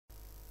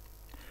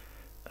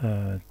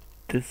Uh,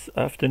 this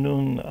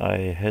afternoon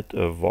I had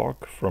a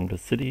walk from the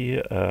city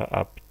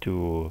up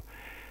to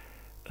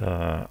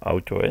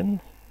Outdoor Inn.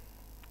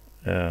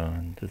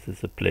 This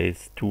is a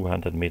place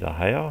 200 meter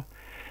higher,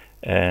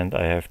 and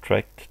I have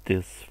tracked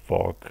this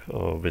walk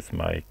with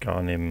my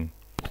Garmin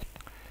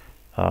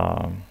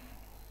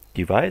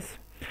device,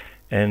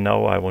 and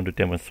now I want to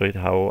demonstrate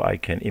how I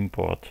can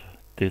import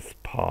this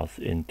path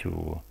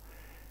into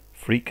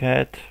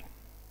FreeCAD.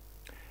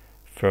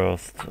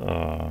 First,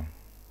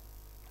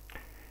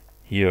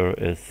 here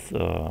is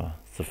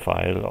the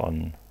file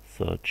on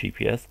the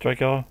GPS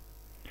tracker,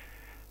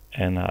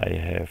 and I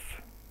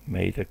have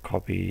made a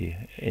copy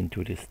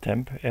into this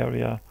temp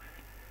area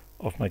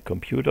of my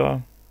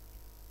computer.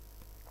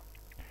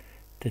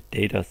 The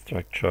data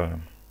structure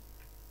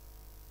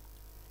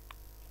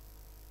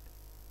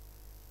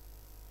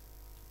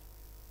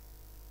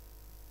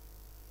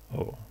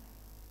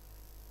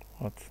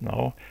what's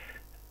now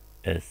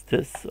is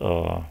this.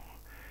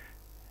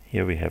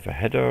 Here we have a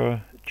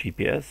header,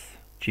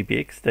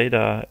 GPX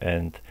data,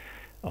 and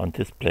on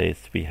this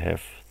place we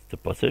have the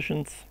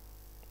positions,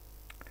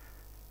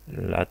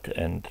 lat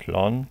and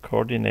lon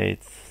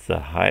coordinates, the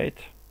height,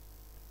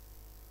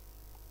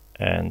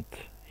 and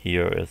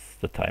here is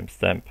the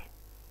timestamp.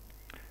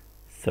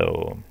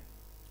 So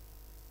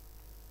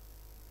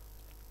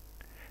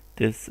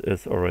this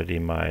is already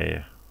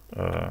my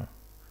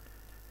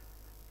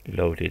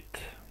loaded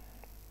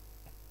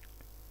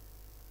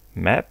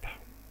map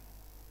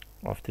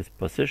of this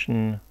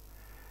position,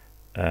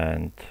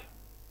 and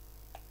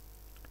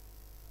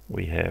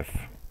we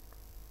have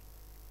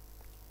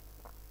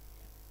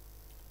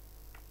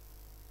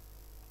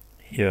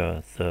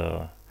here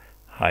the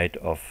height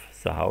of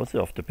the houses,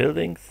 of the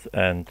buildings,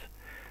 and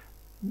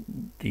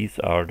these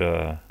are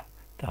the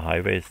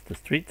highways, the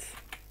streets.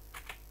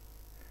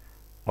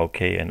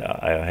 Okay, and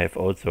I have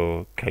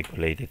also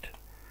calculated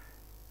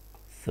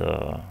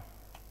the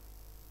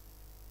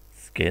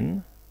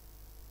skin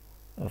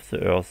of the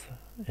earth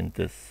in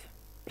these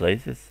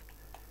places,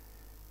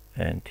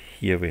 and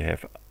here we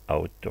have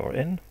Outdoor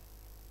Inn,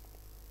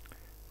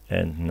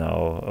 and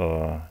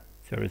now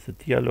there is a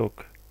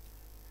dialog,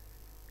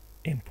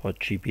 import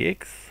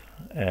GPX,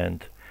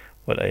 and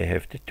what I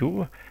have to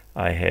do,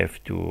 I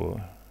have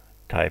to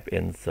type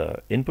in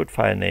the input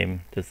file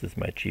name. This is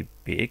my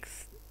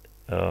GPX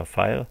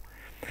file.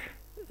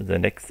 The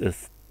next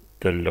is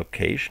the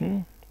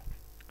location.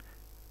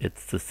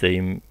 It's the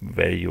same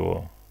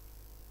value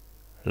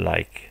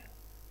like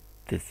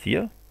this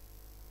here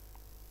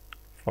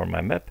for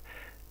my map,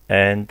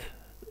 and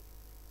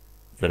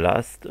the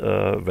last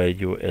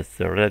value is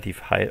the relative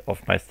height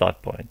of my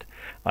start point.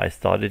 I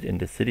started in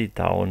the city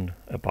down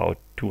about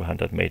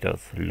 200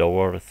 meters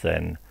lower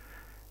than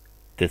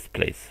this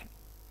place.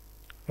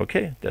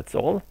 Okay, that's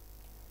all.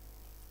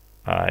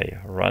 I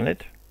run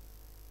it.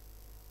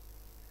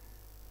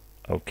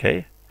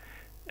 Okay,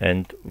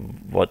 and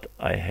what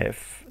I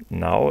have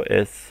now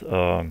is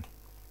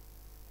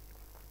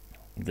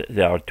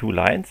there are two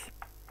lines.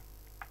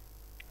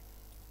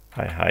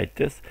 I hide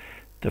this.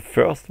 The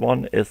first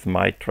one is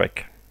my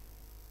track.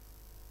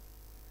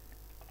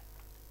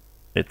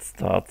 It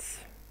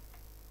starts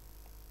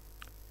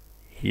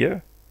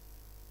here.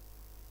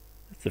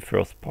 It's the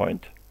first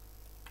point.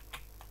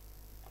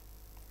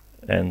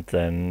 And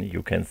then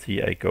you can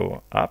see I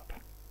go up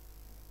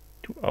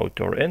to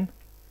Outdoor Inn.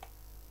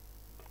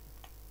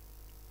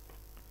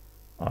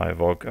 I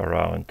walk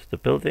around the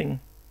building,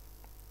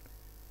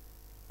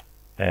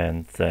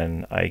 and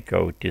then I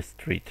go this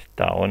street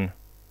down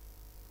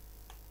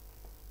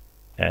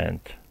and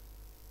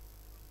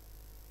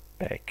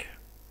back.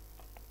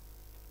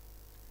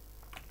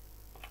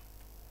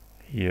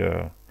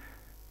 Here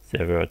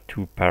there were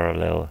two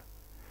parallel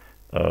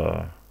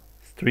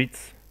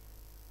streets.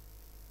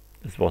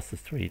 This was the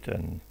street,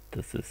 and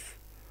this is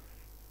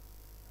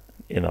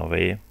in a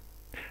way.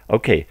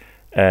 Okay,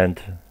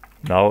 and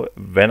now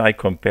when I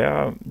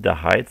compare the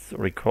heights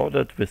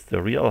recorded with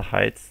the real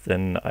heights,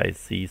 then I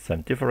see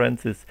some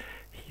differences.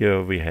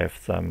 Here we have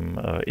some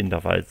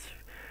intervals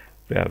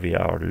where we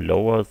are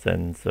lower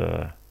than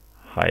the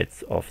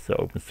heights of the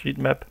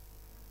OpenStreetMap.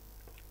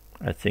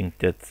 I think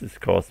that is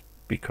caused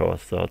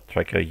because the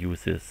tracker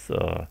uses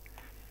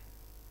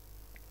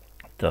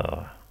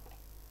the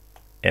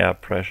air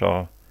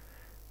pressure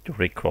to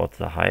record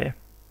the high.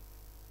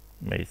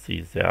 You may see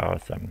there are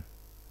some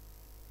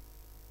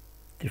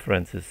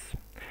differences,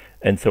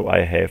 and so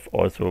I have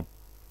also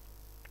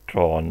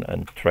drawn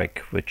a track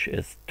which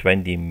is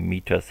 20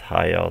 meters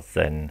higher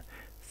than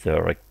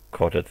the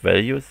recorded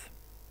values.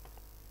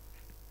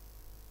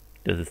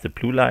 This is the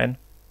blue line,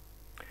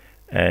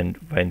 and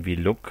when we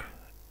look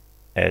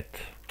at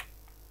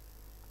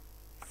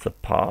the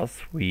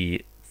path,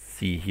 we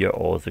see here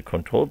all the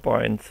control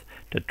points.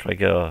 The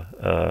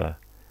tracker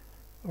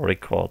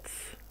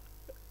records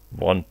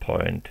 1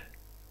 point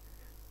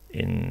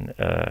in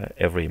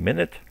every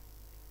minute,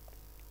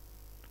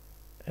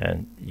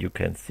 and you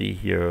can see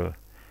here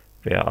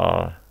there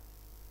are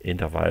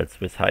intervals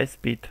with high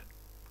speed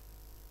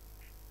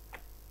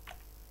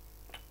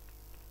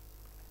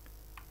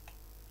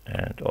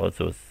and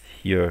also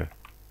here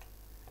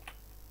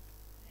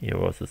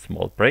was a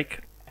small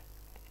break.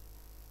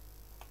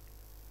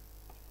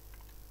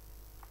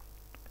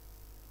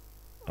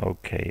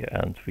 Okay,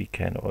 and we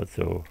can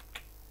also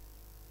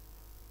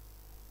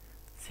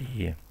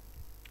see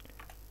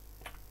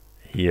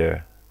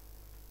here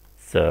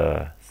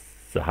the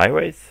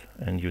highways,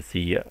 and you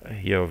see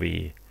here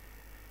we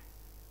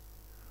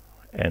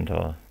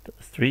enter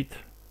the street.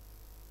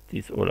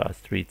 These all are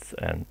streets,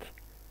 and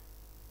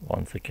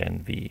once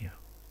again we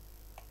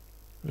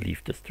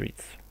leave the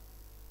streets.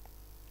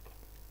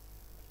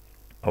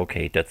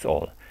 Okay, that's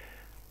all.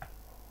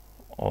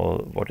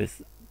 What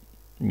is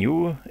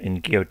new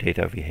in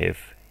GeoData, we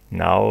have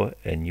now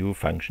a new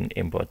function,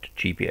 import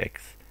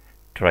GPX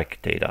Track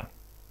data.